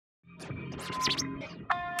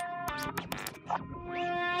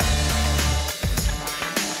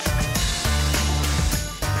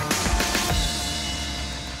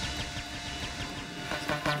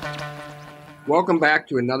Welcome back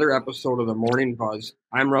to another episode of the Morning Buzz.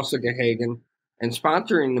 I'm Russell Gahagan, and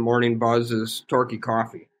sponsoring the Morning Buzz is Torquay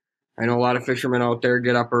Coffee. I know a lot of fishermen out there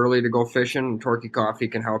get up early to go fishing, and Torquay Coffee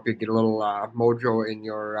can help you get a little mojo in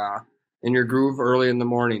your groove early in the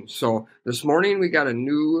morning. So this morning we got a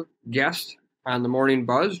new guest on the Morning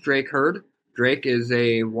Buzz, Drake Hurd. Drake is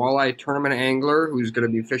a walleye tournament angler who's going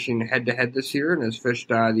to be fishing head-to-head this year and has fished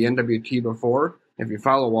the NWT before. If you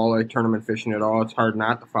follow walleye tournament fishing at all, it's hard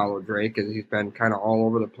not to follow Drake, as he's been kind of all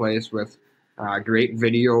over the place with great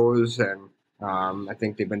videos, and I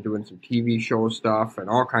think they've been doing some TV show stuff and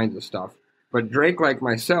all kinds of stuff. But Drake, like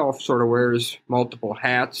myself, sort of wears multiple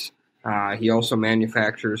hats. He also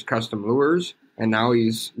manufactures custom lures, and now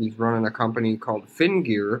he's running a company called Fin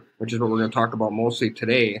Gear, which is what we're going to talk about mostly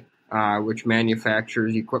today, which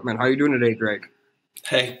manufactures equipment. How are you doing today, Drake?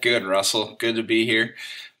 Hey, good, Russell. Good to be here.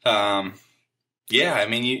 Yeah, I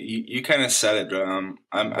mean, you kind of said it.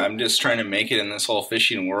 I'm just trying to make it in this whole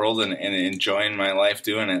fishing world and enjoying my life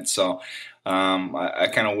doing it. So I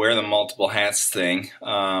kind of wear the multiple hats thing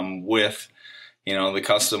with, the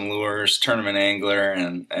custom lures, tournament angler,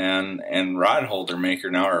 and rod holder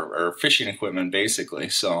maker now, or fishing equipment basically.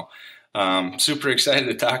 So super excited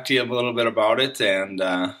to talk to you a little bit about it, and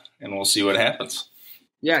we'll see what happens.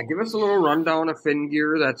 Yeah, give us a little rundown of Fin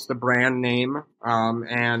Gear. That's the brand name.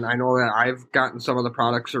 And I know that I've gotten some of the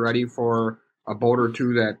products already for a boat or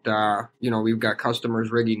two that, we've got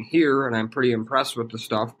customers rigging here, and I'm pretty impressed with the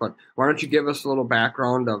stuff. But why don't you give us a little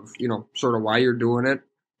background of, sort of why you're doing it,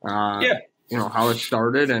 how it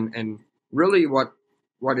started, and really what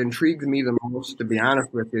intrigues me the most, to be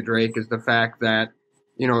honest with you, Drake, is the fact that,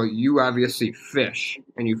 you obviously fish,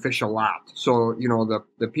 and you fish a lot. So,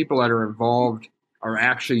 the people that are involved are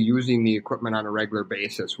actually using the equipment on a regular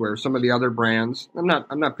basis, where some of the other brands, I'm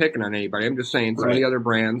not picking on anybody, I'm just saying some of the other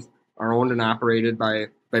brands are owned and operated by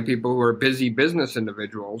people who are busy business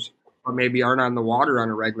individuals, or maybe aren't on the water on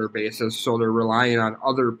a regular basis, so they're relying on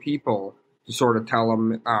other people to sort of tell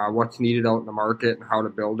them what's needed out in the market and how to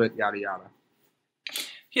build it, yada, yada.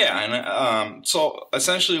 Yeah, and so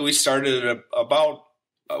essentially we started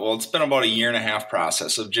it's been about a year and a half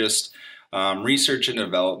process of just research and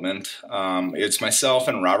development. It's myself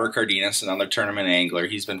and Robert Cardenas, another tournament angler.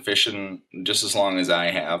 He's been fishing just as long as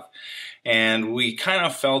I have. And we kind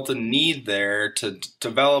of felt a need there to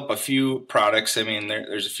develop a few products. I mean,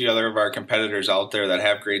 there's a few other of our competitors out there that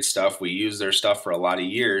have great stuff. We use their stuff for a lot of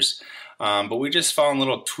years. But we just found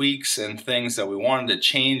little tweaks and things that we wanted to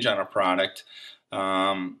change on a product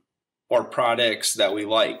or products that we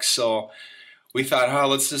like. So we thought,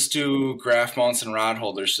 let's just do graph mounts and rod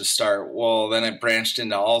holders to start. Well, then it branched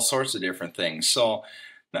into all sorts of different things. So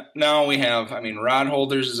now we have, rod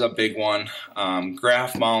holders is a big one.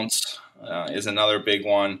 Graph mounts is another big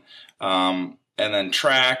one. And then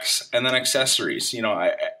tracks, and then accessories. We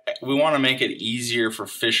want to make it easier for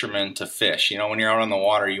fishermen to fish. When you're out on the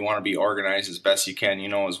water, you want to be organized as best you can.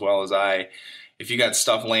 As well as I, if you got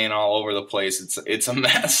stuff laying all over the place, it's a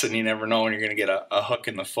mess, and you never know when you're going to get a hook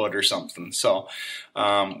in the foot or something. So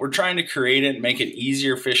we're trying to create it and make it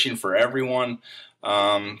easier fishing for everyone,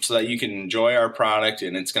 so that you can enjoy our product,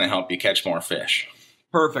 and it's going to help you catch more fish.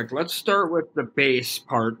 Perfect. Let's start with the base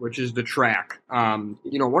part, which is the track. One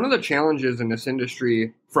of the challenges in this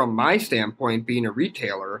industry, from my standpoint, being a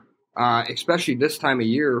retailer, especially this time of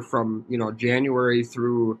year from, January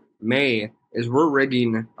through May, is we're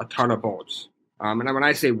rigging a ton of boats. And when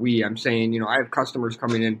I say we, I'm saying, I have customers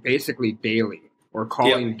coming in basically daily or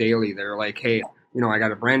calling daily. They're like, hey, I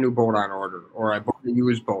got a brand new boat on order, or I bought a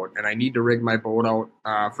used boat and I need to rig my boat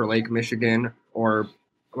out for Lake Michigan. Or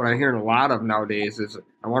what I'm hearing a lot of nowadays is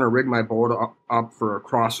I want to rig my boat up for a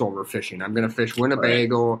crossover fishing. I'm going to fish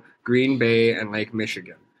Winnebago, Green Bay, and Lake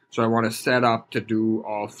Michigan. So I want to set up to do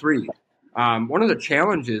all three. One of the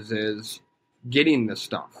challenges is getting the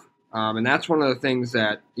stuff. And that's one of the things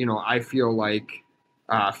that, I feel like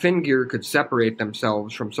Fin Gear could separate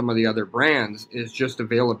themselves from some of the other brands, is just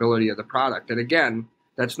availability of the product. And again,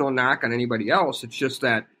 that's no knock on anybody else. It's just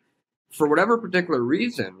that for whatever particular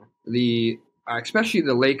reason, especially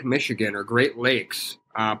the Lake Michigan or Great Lakes,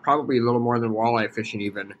 probably a little more than walleye fishing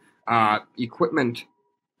even, equipment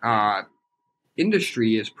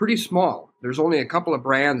industry is pretty small. There's only a couple of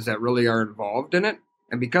brands that really are involved in it.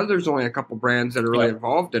 And because there's only a couple brands that are really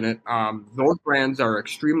involved in it, those brands are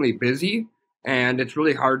extremely busy, and it's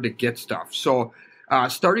really hard to get stuff. So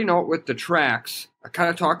starting out with the tracks, I kind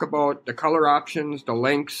of talk about the color options, the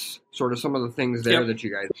lengths, sort of some of the things there that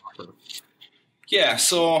you guys offer. Yeah,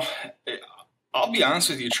 so I'll be honest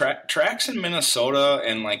with you, tracks in Minnesota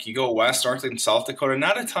and like you go west, north, and South Dakota,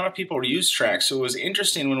 not a ton of people use tracks. So it was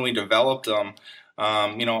interesting when we developed them.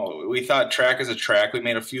 We thought track is a track. We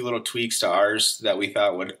made a few little tweaks to ours that we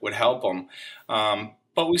thought would help them.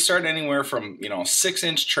 But we started anywhere from,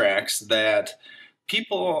 6-inch tracks that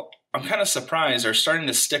people, I'm kind of surprised, are starting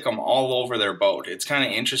to stick them all over their boat. It's kind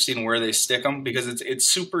of interesting where they stick them because it's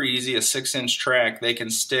super easy. A 6-inch track, they can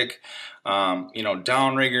stick,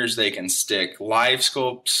 downriggers, they can stick live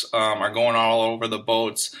scopes, are going all over the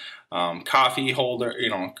boats. Coffee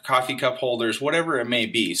cup holders, whatever it may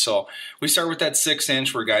be. So we start with that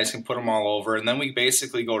 6-inch where guys can put them all over, and then we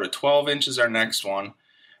basically go to 12 inches our next one.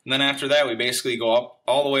 And then after that, we basically go up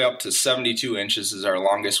all the way up to 72 inches is our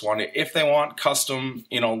longest one. If they want custom,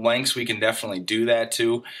 lengths, we can definitely do that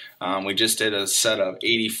too. We just did a set of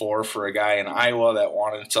 84 for a guy in Iowa that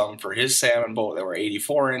wanted some for his salmon boat that were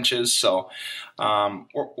 84 inches. So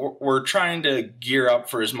we're trying to gear up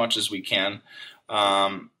for as much as we can.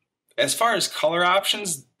 As far as color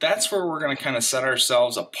options, that's where we're going to kind of set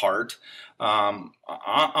ourselves apart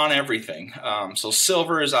on everything. So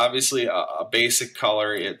silver is obviously a basic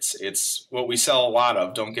color. It's what we sell a lot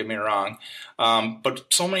of, don't get me wrong. But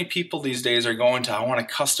so many people these days are going to, I want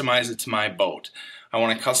to customize it to my boat. I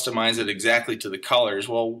want to customize it exactly to the colors.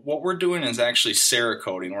 Well, what we're doing is actually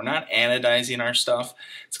Cerakoting. We're not anodizing our stuff.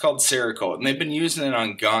 It's called Cerakote, and they've been using it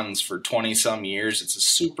on guns for 20-some years. It's a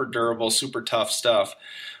super durable, super tough stuff.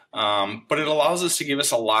 But it allows us to give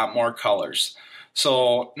us a lot more colors.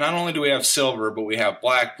 So not only do we have silver, but we have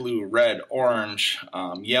black, blue, red, orange,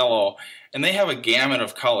 yellow, and they have a gamut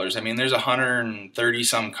of colors. I mean, there's 130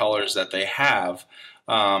 some colors that they have.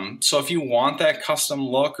 So if you want that custom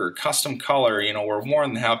look or custom color, we're more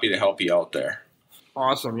than happy to help you out there.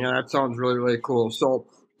 Awesome. Yeah, that sounds really, really cool. So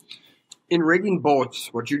in rigging boats,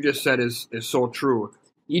 what you just said is so true.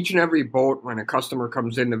 Each and every boat, when a customer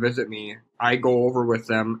comes in to visit me, I go over with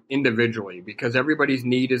them individually because everybody's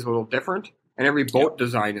need is a little different and every boat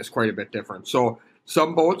design is quite a bit different. So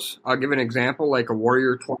some boats, I'll give an example, like a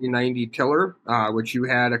Warrior 2090 tiller, which you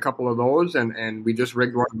had a couple of those and we just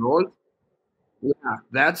rigged one of those. Yeah,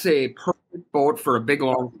 that's a perfect boat for a big,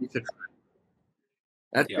 long piece of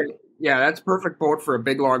track. That's perfect boat for a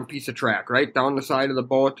big, long piece of track, right down the side of the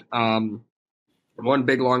boat. One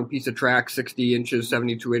big long piece of track, 60 inches,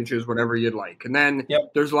 72 inches, whatever you'd like. And then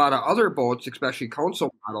there's a lot of other boats, especially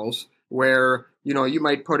console models, where, you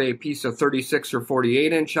might put a piece of 36 or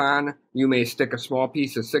 48 inch on. You may stick a small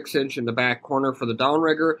piece of 6-inch in the back corner for the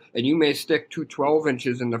downrigger, and you may stick 2 12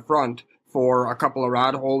 inches in the front for a couple of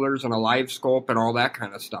rod holders and a live scope and all that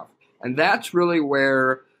kind of stuff. And that's really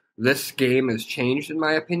where this game has changed, in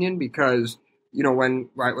my opinion, because when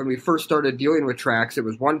we first started dealing with tracks, it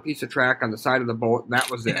was one piece of track on the side of the boat, and that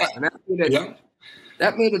was it. And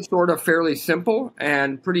that made it sort of fairly simple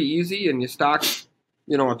and pretty easy. And you stock,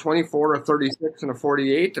 a 24, a 36, and a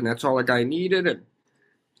 48, and that's all a guy needed. And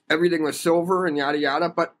everything was silver and yada yada.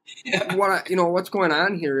 But what's going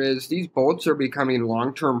on here is these boats are becoming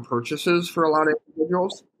long-term purchases for a lot of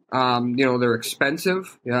individuals. They're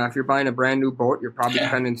expensive. If you're buying a brand new boat, you're probably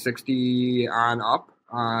spending 60 on up.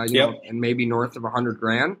 And maybe north of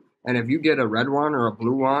 $100,000. And if you get a red one or a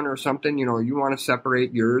blue one or something, you want to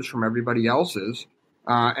separate yours from everybody else's.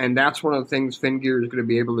 And that's one of the things Fin Gear is going to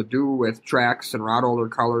be able to do with tracks and rod holder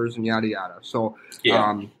colors and yada yada. So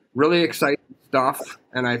really exciting stuff.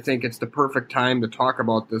 And I think it's the perfect time to talk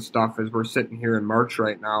about this stuff as we're sitting here in March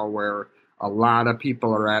right now, where a lot of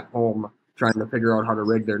people are at home trying to figure out how to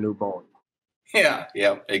rig their new boat. Yeah,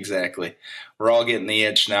 exactly. We're all getting the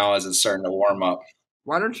itch now as it's starting to warm up.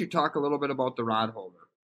 Why don't you talk a little bit about the rod holder?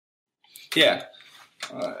 Yeah.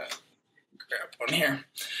 Grab one here.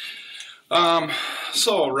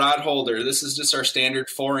 So rod holder, this is just our standard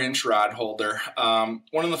 4-inch rod holder.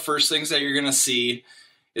 One of the first things that you're going to see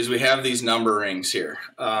is we have these number rings here.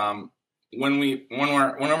 One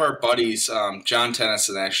of our buddies, John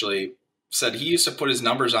Tennyson, actually said he used to put his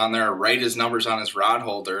numbers on there, write his numbers on his rod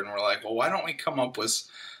holder, and we're like, well, why don't we come up with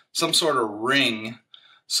some sort of ring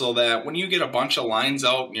so that when you get a bunch of lines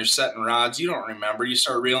out and you're setting rods, you don't remember. You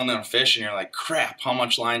start reeling in fish and you're like, crap, how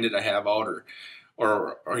much line did I have out?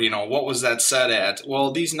 Or what was that set at?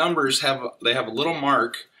 Well, these numbers have a little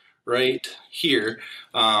mark right here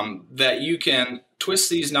that you can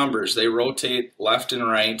twist these numbers. They rotate left and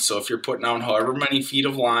right. So if you're putting out however many feet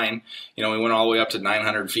of line, we went all the way up to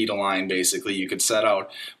 900 feet of line, basically, you could set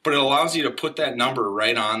out. But it allows you to put that number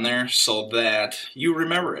right on there so that you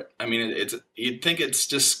remember it. I mean, you'd think it's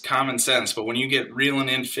just common sense, but when you get reeling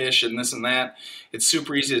in fish and this and that, it's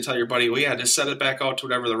super easy to tell your buddy, well, yeah, just set it back out to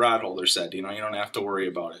whatever the rod holder said. You don't have to worry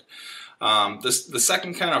about it. The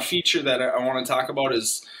second kind of feature that I want to talk about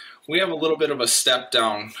is we have a little bit of a step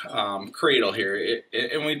down cradle here,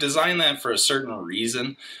 and we designed that for a certain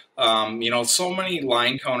reason. So many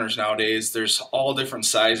line counters nowadays, there's all different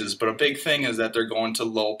sizes, but a big thing is that they're going to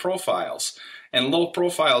low profiles. And low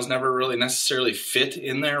profiles never really necessarily fit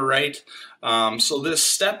in there right. So this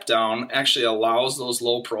step down actually allows those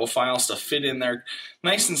low profiles to fit in there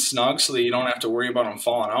nice and snug so that you don't have to worry about them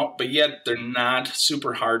falling out, but yet they're not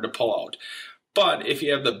super hard to pull out. But if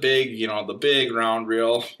you have the big round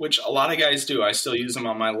reel, which a lot of guys do, I still use them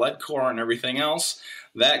on my lead core and everything else,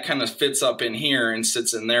 that kind of fits up in here and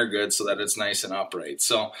sits in there good so that it's nice and upright.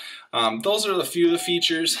 So those are a few of the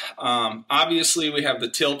features. Obviously, we have the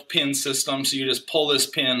tilt pin system, so you just pull this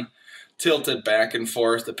pin, tilt it back and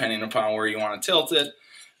forth depending upon where you want to tilt it.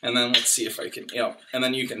 And then let's see if I can, and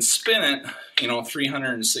then you can spin it,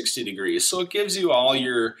 360 degrees. So it gives you all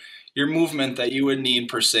your movement that you would need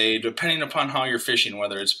per se, depending upon how you're fishing,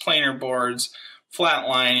 whether it's planer boards, flat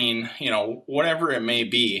lining, whatever it may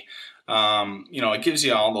be. It gives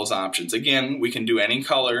you all those options. Again, we can do any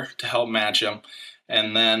color to help match them.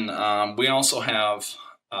 And then we also have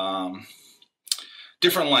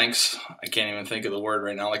different lengths. I can't even think of the word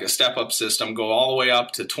right now, like a step-up system, go all the way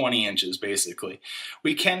up to 20 inches, basically.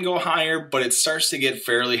 We can go higher, but it starts to get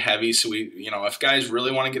fairly heavy. So if guys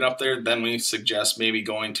really want to get up there, then we suggest maybe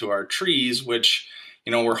going to our trees, which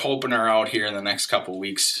we're hoping are out here in the next couple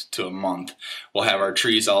weeks to a month. We'll have our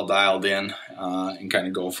trees all dialed in and kind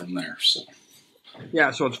of go from there. So, yeah,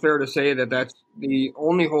 so it's fair to say that that's the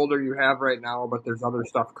only holder you have right now, but there's other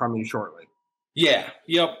stuff coming shortly. Yeah,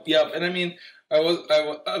 yep. And I mean, I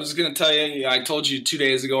was going to tell you, I told you 2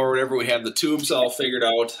 days ago or whatever, we have the tubes all figured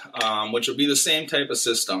out, which will be the same type of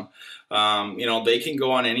system. They can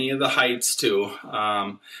go on any of the heights too.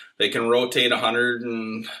 They can rotate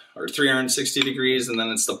 100 or 360 degrees, and then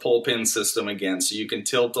it's the pull pin system again. So you can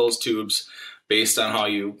tilt those tubes based on how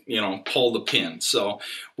you pull the pin. So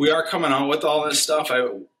we are coming out with all this stuff.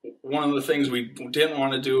 One of the things we didn't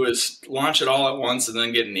want to do is launch it all at once and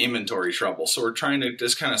then get in inventory trouble. So we're trying to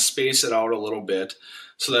just kind of space it out a little bit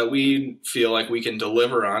so that we feel like we can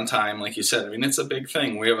deliver on time. Like you said, I mean, it's a big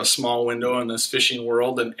thing. We have a small window in this fishing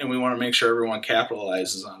world, and we want to make sure everyone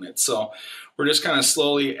capitalizes on it. So we're just kind of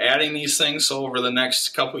slowly adding these things. So over the next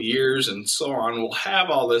couple of years and so on, we'll have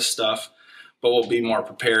all this stuff, but we'll be more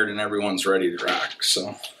prepared and everyone's ready to rock.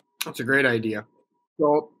 So that's a great idea.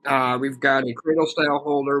 So we've got a cradle style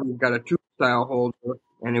holder, we've got a tube style holder,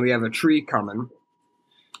 and then we have a tree coming.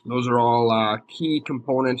 Those are all key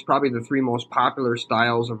components, probably the three most popular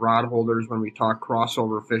styles of rod holders when we talk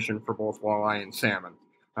crossover fishing for both walleye and salmon.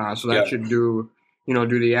 So that should do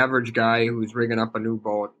the average guy who's rigging up a new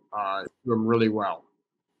boat, do them really well.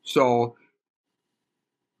 So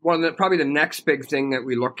probably the next big thing that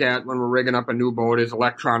we look at when we're rigging up a new boat is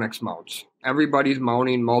electronics mounts. Everybody's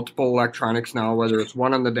mounting multiple electronics now, whether it's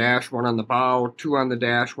one on the dash, one on the bow, two on the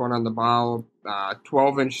dash, one on the bow,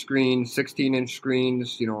 12-inch screens, 16-inch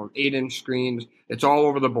screens, 8-inch screens. It's all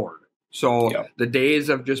over the board. So the days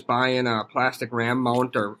of just buying a plastic ram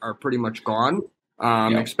mount are pretty much gone,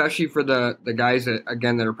 especially for the guys that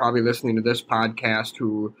are probably listening to this podcast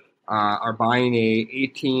who are buying a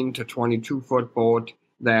 18 to 22-foot boat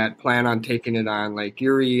that plan on taking it on Lake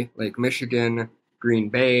Erie, Lake Michigan, Green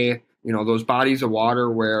Bay, those bodies of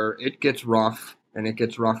water where it gets rough and it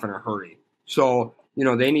gets rough in a hurry. So,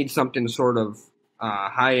 they need something sort of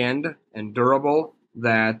high-end and durable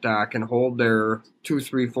that can hold their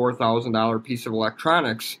 $2,000, $3,000, $4,000 piece of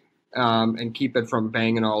electronics and keep it from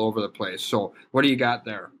banging all over the place. So what do you got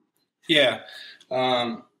there? Yeah.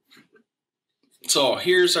 So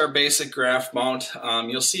here's our basic graph mount.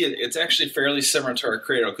 You'll see it's actually fairly similar to our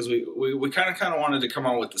cradle because we kind of wanted to come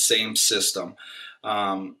out with the same system.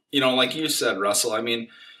 Like you said, Russell, I mean,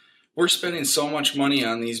 we're spending so much money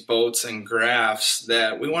on these boats and graphs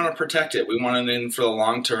that we want to protect it. We want it in for the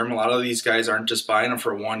long term. A lot of these guys aren't just buying them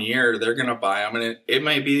for 1 year. They're going to buy them, and it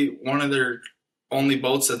may be one of their only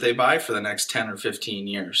boats that they buy for the next 10 or 15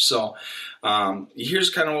 years. So here's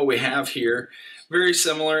kind of what we have here. Very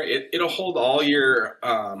similar. It'll hold all your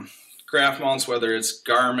graph mounts, whether it's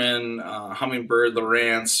Garmin, Humminbird,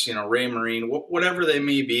 Lowrance, Ray Marine, whatever they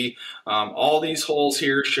may be. All these holes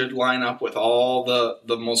here should line up with all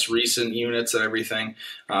the most recent units and everything,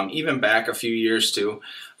 even back a few years too.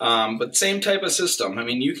 But same type of system. I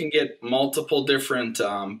mean, you can get multiple different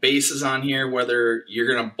bases on here, whether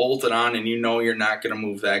you're going to bolt it on and you're not going to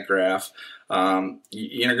move that graph.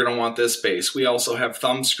 You're going to want this base. We also have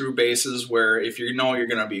thumb screw bases where if you're going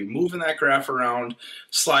to be moving that graph around,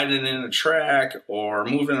 sliding in a track, or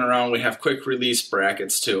moving it around, we have quick release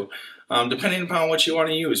brackets too, depending upon what you want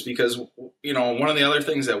to use. Because, one of the other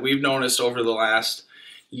things that we've noticed over the last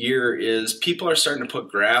year is people are starting to put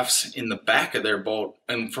graphs in the back of their boat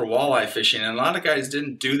and for walleye fishing. And a lot of guys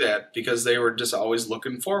didn't do that because they were just always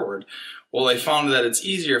looking forward. Well, they found that it's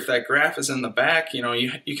easier if that graph is in the back.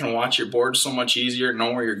 You can watch your board so much easier,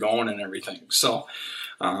 know where you're going and everything. So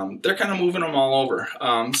they're kind of moving them all over.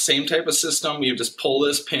 Same type of system. You just pull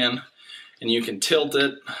this pin and you can tilt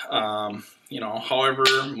it, however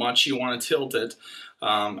much you want to tilt it.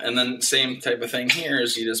 And then same type of thing here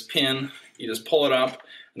is you just pull it up,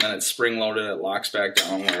 and then it's spring loaded. It locks back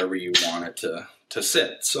down wherever you want it to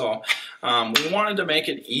sit. So we wanted to make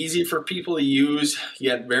it easy for people to use,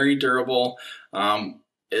 yet very durable.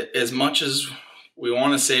 As much as we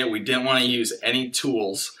want to say it, we didn't want to use any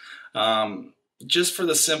tools. Just for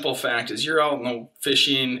the simple fact is you're out in the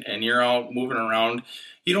fishing and you're out moving around.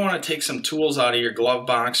 You don't want to take some tools out of your glove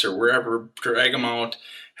box or wherever, drag them out,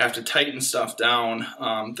 have to tighten stuff down.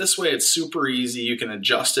 This way it's super easy. You can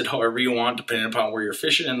adjust it however you want depending upon where you're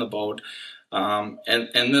fishing in the boat.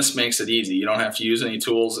 And this makes it easy. You don't have to use any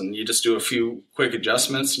tools, and you just do a few quick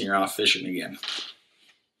adjustments and you're off fishing again.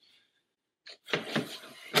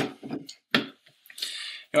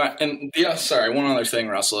 And yeah, sorry, one other thing,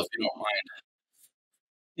 Russell, if you don't mind.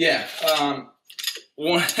 Yeah.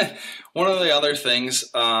 One of the other things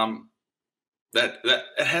that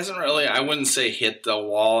it hasn't really, I wouldn't say hit the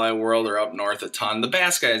walleye world or up north a ton. The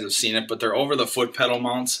bass guys have seen it, but they're over the foot pedal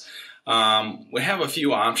mounts. We have a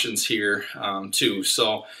few options here too.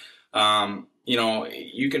 So,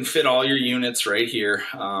 you can fit all your units right here.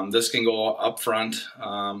 This can go up front.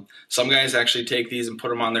 Some guys actually take these and put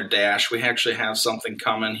them on their dash. We actually have something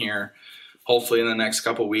coming here, hopefully in the next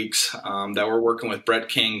couple weeks, that we're working with Brett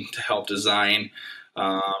King to help design.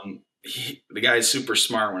 The guy's super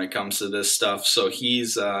smart when it comes to this stuff, so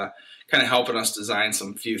he's kind of helping us design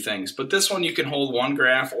some few things. But this one, you can hold one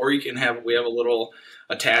graph, or we have a little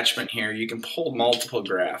attachment here. You can hold multiple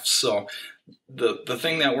graphs. So the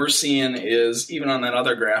thing that we're seeing is, even on that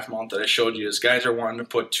other graph mount that I showed you, is guys are wanting to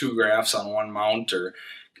put two graphs on one mount, or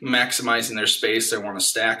maximizing their space. They want to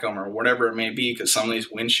stack them or whatever it may be, because some of these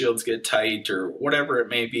windshields get tight or whatever it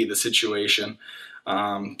may be the situation.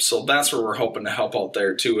 So that's where we're hoping to help out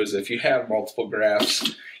there too, is if you have multiple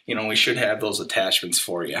graphs, we should have those attachments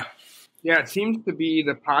for you. Yeah, it seems to be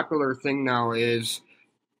the popular thing now is,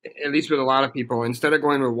 at least with a lot of people, instead of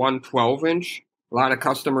going with one 12-inch, a lot of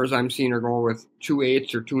customers I'm seeing are going with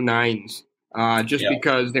 2/8s or 2/9s, just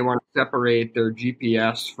because they want to separate their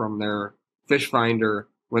GPS from their fish finder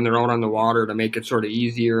when they're out on the water, to make it sort of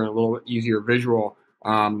easier and a little easier visual.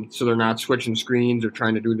 So they're not switching screens or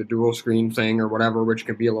trying to do the dual screen thing or whatever, which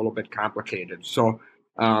can be a little bit complicated. So,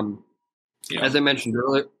 as I mentioned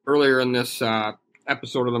earlier in this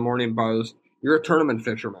episode of the Morning Buzz, you're a tournament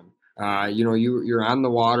fisherman. You're on the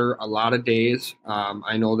water a lot of days.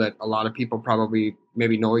 I know that a lot of people probably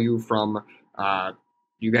maybe know you from,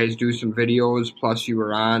 you guys do some videos, plus you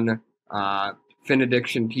were on Fin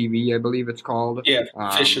Addiction TV, I believe it's called. Yeah,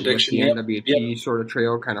 Fish Addiction. With the NWT sort of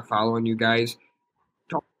trail, kind of following you guys.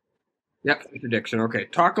 Fish Addiction. Okay.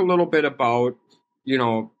 Talk a little bit about,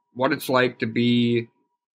 what it's like to be,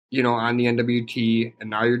 on the NWT, and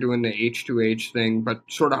now you're doing the H2H thing, but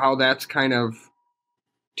sort of how that's kind of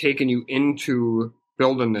taken you into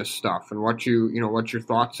building this stuff, and what your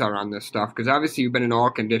thoughts are on this stuff. Because obviously you've been in all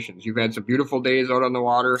conditions. You've had some beautiful days out on the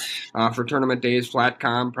water for tournament days, flat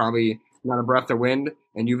calm, probably not a breath of wind,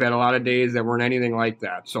 and you've had a lot of days that weren't anything like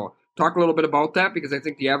that. So talk a little bit about that, because I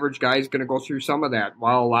think the average guy is going to go through some of that.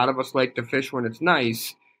 While a lot of us like to fish when it's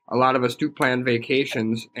nice, a lot of us do plan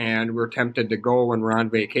vacations, and we're tempted to go when we're on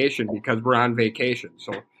vacation because we're on vacation.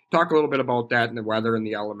 So talk a little bit about that, and the weather and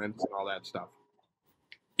the elements and all that stuff.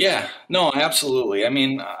 Yeah, no, absolutely. I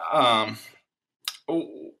mean,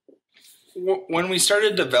 when we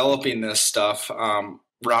started developing this stuff,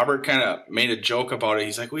 Robert kind of made a joke about it.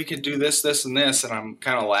 He's like, we could do this, this, and this. And I'm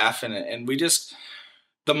kind of laughing. And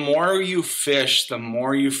the more you fish, the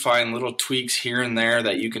more you find little tweaks here and there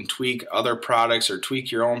that you can tweak other products or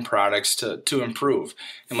tweak your own products to improve.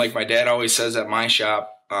 And like my dad always says at my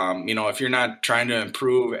shop, if you're not trying to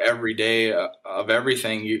improve every day of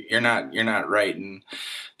everything, you're not right. And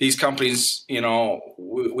these companies,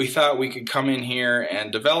 we thought we could come in here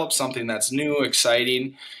and develop something that's new,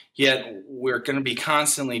 exciting, yet we're going to be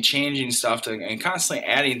constantly changing stuff and constantly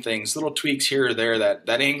adding things, little tweaks here or there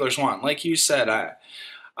that anglers want. Like you said,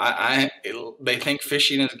 they think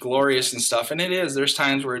fishing is glorious and stuff, and it is. There's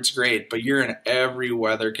times where it's great, but you're in every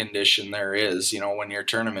weather condition there is, when you're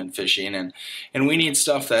tournament fishing, and we need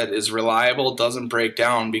stuff that is reliable, doesn't break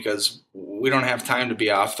down, because we don't have time to be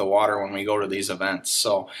off the water when we go to these events.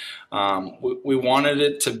 So we wanted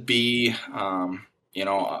it to be,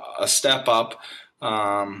 a step up.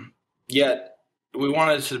 Yet we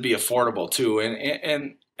wanted it to be affordable too.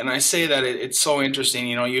 And I say that it's so interesting.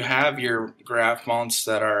 You have your graph mounts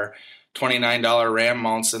that are $29 RAM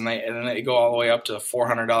mounts, and they go all the way up to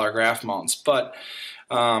 $400 graph mounts. But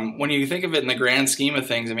when you think of it in the grand scheme of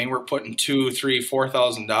things, I mean, we're putting $2, 3,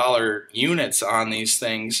 $4,000 units on these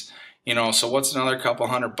things. So what's another couple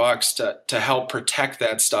 $100 to help protect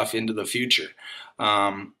that stuff into the future?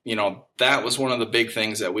 That was one of the big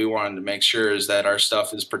things that we wanted to make sure is that our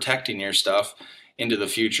stuff is protecting your stuff into the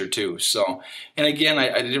future too. So, and again,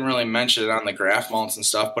 I didn't really mention it on the graph mounts and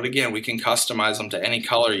stuff, but again, we can customize them to any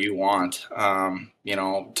color you want,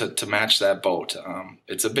 to match that boat.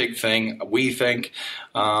 It's a big thing, we think,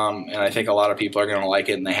 and I think a lot of people are going to like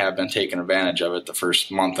it, and they have been taking advantage of it the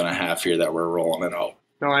first month and a half here that we're rolling it out.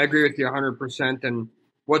 No, I agree with you 100%. And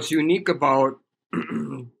what's unique about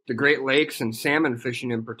the Great Lakes and salmon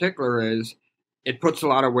fishing in particular is it puts a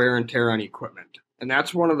lot of wear and tear on equipment. And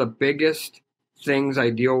that's one of the biggest things I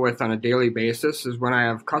deal with on a daily basis is when I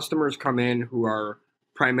have customers come in who are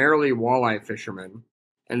primarily walleye fishermen,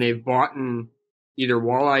 and they've bought either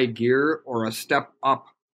walleye gear or a step up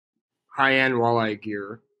high-end walleye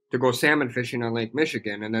gear to go salmon fishing on Lake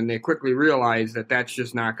Michigan. And then they quickly realize that that's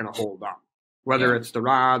just not going to hold up. Whether it's the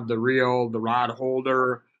rod, the reel, the rod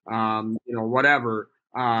holder, whatever,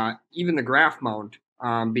 even the graph mount,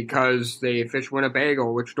 because they fish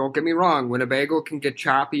Winnebago, which, don't get me wrong, Winnebago can get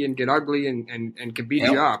choppy and get ugly and can beat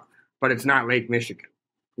you up, but it's not Lake Michigan.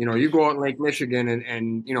 You go out in Lake Michigan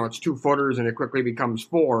and it's 2 footers and it quickly becomes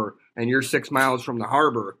 4, and you're 6 miles from the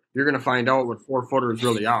harbor, you're going to find out what 4 footers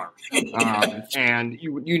really are. And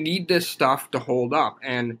you need this stuff to hold up.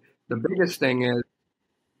 And the biggest thing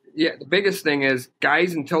is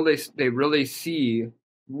guys, until they really see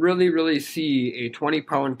a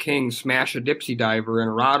 20-pound king smash a dipsy diver in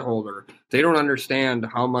a rod holder, they don't understand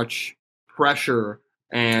how much pressure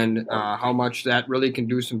and how much that really can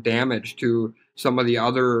do some damage to some of the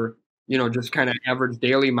other, just kind of average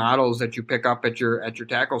daily models that you pick up at your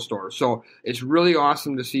tackle store. So it's really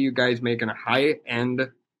awesome to see you guys making a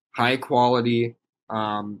high-end, high-quality,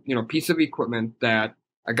 piece of equipment that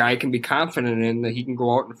a guy can be confident in, that he can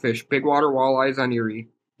go out and fish big water walleyes on Erie.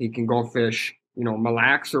 He can go fish, Mille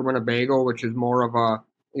Lacs or Winnebago, which is more of a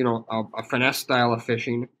finesse style of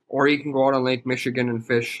fishing, or he can go out on Lake Michigan and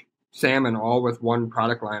fish salmon, all with one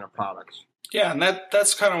product line of products. Yeah, and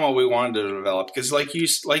that's kind of what we wanted to develop, because like you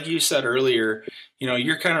said earlier,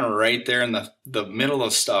 you're kind of right there in the middle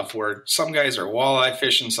of stuff where some guys are walleye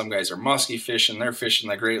fishing, some guys are muskie fishing, they're fishing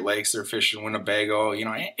the Great Lakes, they're fishing Winnebago,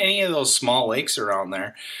 any of those small lakes around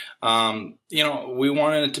there. We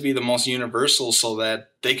wanted it to be the most universal so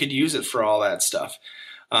that they could use it for all that stuff.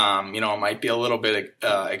 It might be a little bit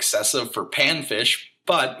excessive for panfish,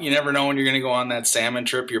 but you never know when you're going to go on that salmon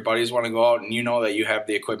trip. Your buddies want to go out, and that you have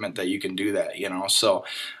the equipment that you can do that, So,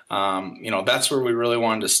 that's where we really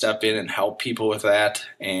wanted to step in and help people with that.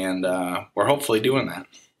 And we're hopefully doing that.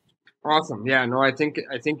 Awesome. Yeah, no, I think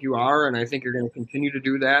you are, and I think you're going to continue to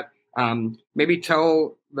do that. Maybe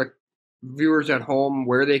tell the viewers at home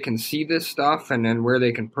where they can see this stuff, and then where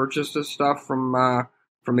they can purchase this stuff from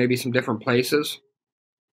maybe some different places.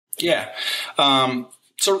 Yeah.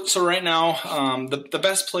 So right now, the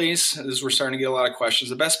best place is, we're starting to get a lot of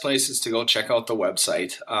questions. The best place is to go check out the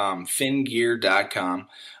website, fingear.com.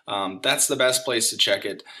 That's the best place to check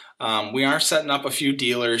it. We are setting up a few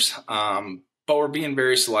dealers, but we're being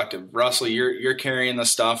very selective. Russell, you're carrying the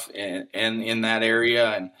stuff in that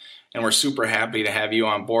area, and we're super happy to have you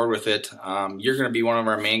on board with it. You're going to be one of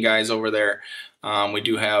our main guys over there. We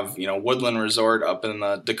do have, Woodland Resort up in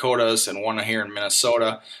the Dakotas and one here in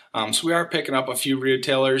Minnesota. So we are picking up a few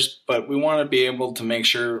retailers, but we want to be able to make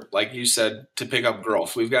sure, like you said, to pick up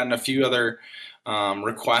growth. We've gotten a few other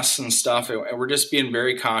requests and stuff, and we're just being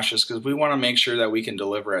very cautious because we want to make sure that we can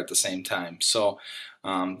deliver at the same time. So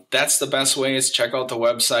that's the best way, is check out the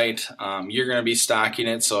website. You're going to be stocking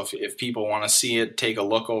it, so if people want to see it, take a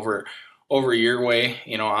look over your way,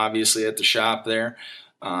 obviously at the shop there.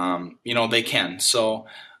 They can. So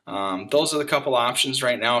those are the couple options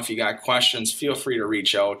right now. If you got questions, feel free to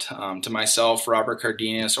reach out to myself, Robert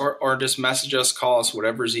Cardenas, or just message us, call us,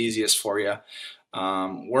 whatever's easiest for you.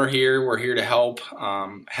 We're here to help.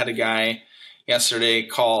 Had a guy yesterday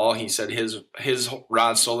call. He said his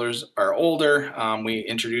rod solars are older. We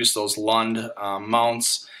introduced those Lund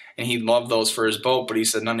mounts, and he loved those for his boat, but he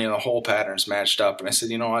said none of the hole patterns matched up. And I said,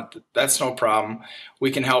 you know what, that's no problem.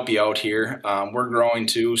 We can help you out here. We're growing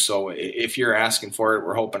too, so if you're asking for it,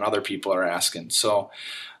 we're hoping other people are asking. So,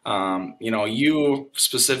 you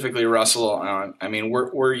specifically, Russell,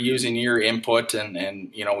 we're using your input,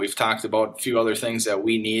 and we've talked about a few other things that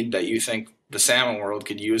we need that you think the salmon world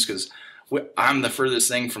could use, because I'm the furthest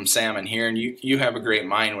thing from salmon here, and you have a great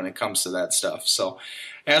mind when it comes to that stuff. So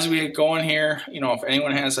as we get going here, if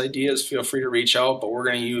anyone has ideas, feel free to reach out, but we're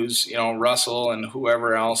going to use, Russell and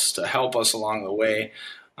whoever else to help us along the way,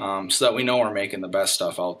 so that we know we're making the best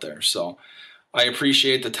stuff out there. So I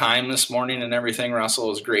appreciate the time this morning and everything, Russell.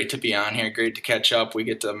 It was great to be on here, great to catch up. We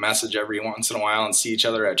get to message every once in a while and see each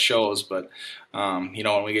other at shows, but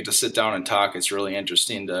when we get to sit down and talk, it's really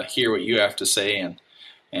interesting to hear what you have to say,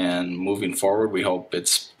 and moving forward, we hope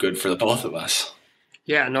it's good for the both of us.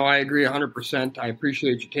 Yeah, no, I agree 100%. I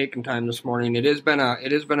appreciate you taking time this morning. It has been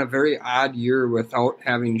a very odd year without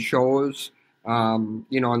having shows, and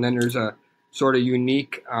then there's a sort of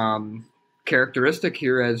unique characteristic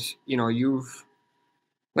here, as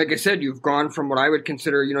like I said, you've gone from what I would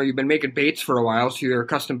consider, you've been making baits for a while, so you're a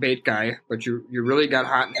custom bait guy, but you really got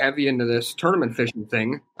hot and heavy into this tournament fishing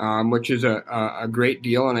thing, which is a great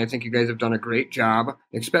deal, and I think you guys have done a great job,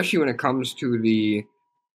 especially when it comes to the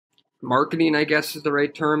marketing, I guess is the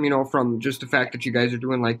right term, from just the fact that you guys are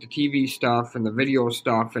doing like the TV stuff and the video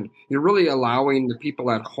stuff, and you're really allowing the people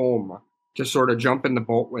at home to sort of jump in the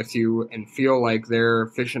boat with you and feel like they're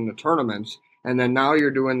fishing the tournaments. And then now you're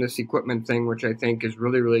doing this equipment thing, which I think is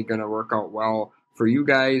really, really going to work out well for you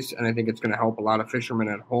guys. And I think it's going to help a lot of fishermen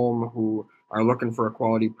at home who are looking for a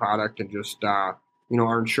quality product and just,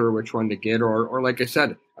 aren't sure which one to get. Or like I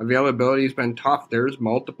said, availability has been tough. There's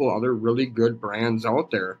multiple other really good brands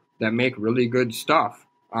out there that make really good stuff.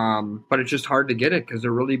 But it's just hard to get it because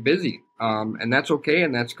they're really busy. And that's okay.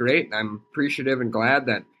 And that's great. I'm appreciative and glad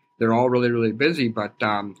that they're all really, really busy. But,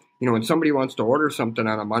 when somebody wants to order something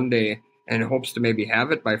on a Monday and hopes to maybe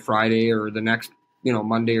have it by Friday or the next,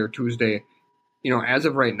 Monday or Tuesday, as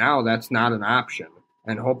of right now, that's not an option.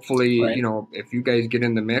 And hopefully, right. If you guys get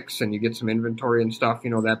in the mix and you get some inventory and stuff,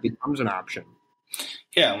 that becomes an option.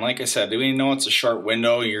 Yeah. And like I said, we know it's a short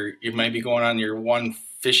window. You might be going on your one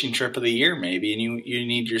fishing trip of the year maybe, and you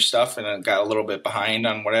need your stuff and it got a little bit behind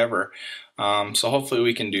on whatever. So hopefully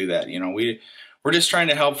we can do that. We're just trying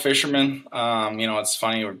to help fishermen. It's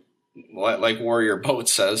funny, like Warrior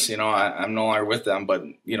Boats says, I'm no longer with them, but,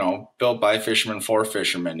 built by fishermen for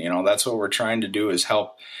fishermen. That's what we're trying to do, is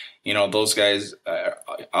help, those guys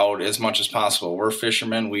out as much as possible. We're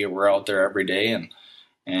fishermen. We're out there every day,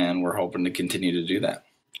 and we're hoping to continue to do that.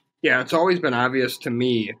 Yeah, it's always been obvious to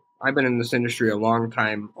me. I've been in this industry a long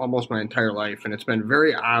time, almost my entire life, and it's been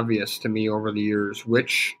very obvious to me over the years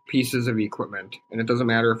which pieces of equipment, and it doesn't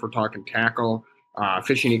matter if we're talking tackle,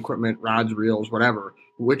 fishing equipment, rods, reels, whatever,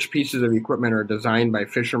 which pieces of equipment are designed by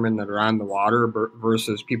fishermen that are on the water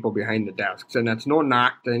versus people behind the desks. And that's no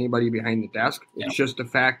knock to anybody behind the desk. It's just a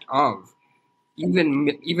fact of,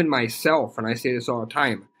 even myself, and I say this all the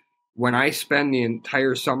time, when I spend the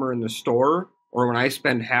entire summer in the store, or when I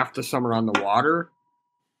spend half the summer on the water,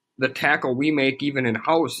 the tackle we make even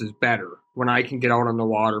in-house is better when I can get out on the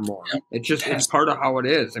water more. Yep. It's part of how it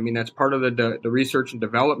is. I mean, that's part of the research and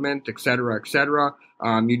development, et cetera, et cetera.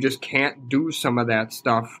 You just can't do some of that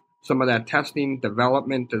stuff, some of that testing,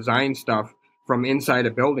 development, design stuff from inside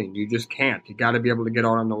a building. You just can't. You got to be able to get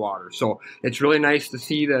out on the water. So it's really nice to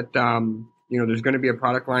see that, there's going to be a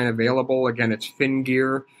product line available. Again, it's Fin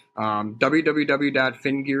Gear,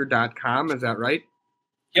 www.fingear.com. Is that right?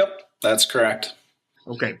 Yep, that's correct.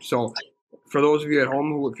 Okay, so for those of you at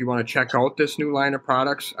home if you want to check out this new line of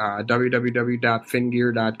products,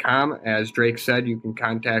 www.fingear.com. As Drake said, you can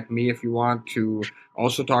contact me if you want to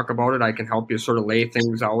also talk about it. I can help you sort of lay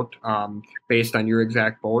things out based on your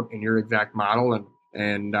exact boat and your exact model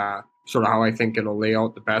and sort of how I think it'll lay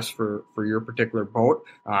out the best for your particular boat.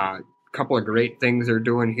 Couple of great things they're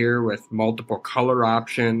doing here with multiple color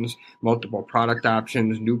options, multiple product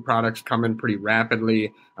options, new products coming pretty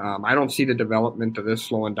rapidly. I don't see the development of this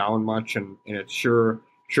slowing down much, and it sure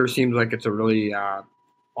seems like it's a really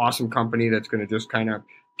awesome company that's going to just kind of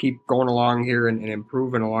keep going along here and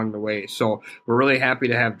improving along the way. So we're really happy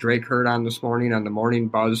to have Drake Hurd on this morning on the Morning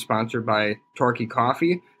Buzz, sponsored by Torquay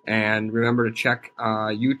Coffee. And remember to check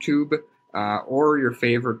YouTube or your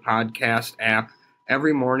favorite podcast app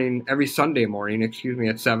every Sunday morning,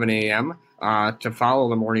 at 7 a.m. To follow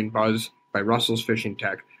the Morning Buzz by Russell's Fishing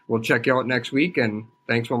Tech. We'll check you out next week, and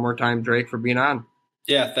thanks one more time, Drake, for being on.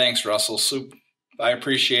 Yeah, thanks, Russell. I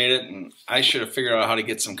appreciate it, and I should have figured out how to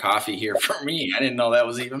get some coffee here for me. I didn't know that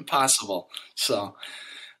was even possible, so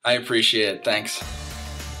I appreciate it. Thanks.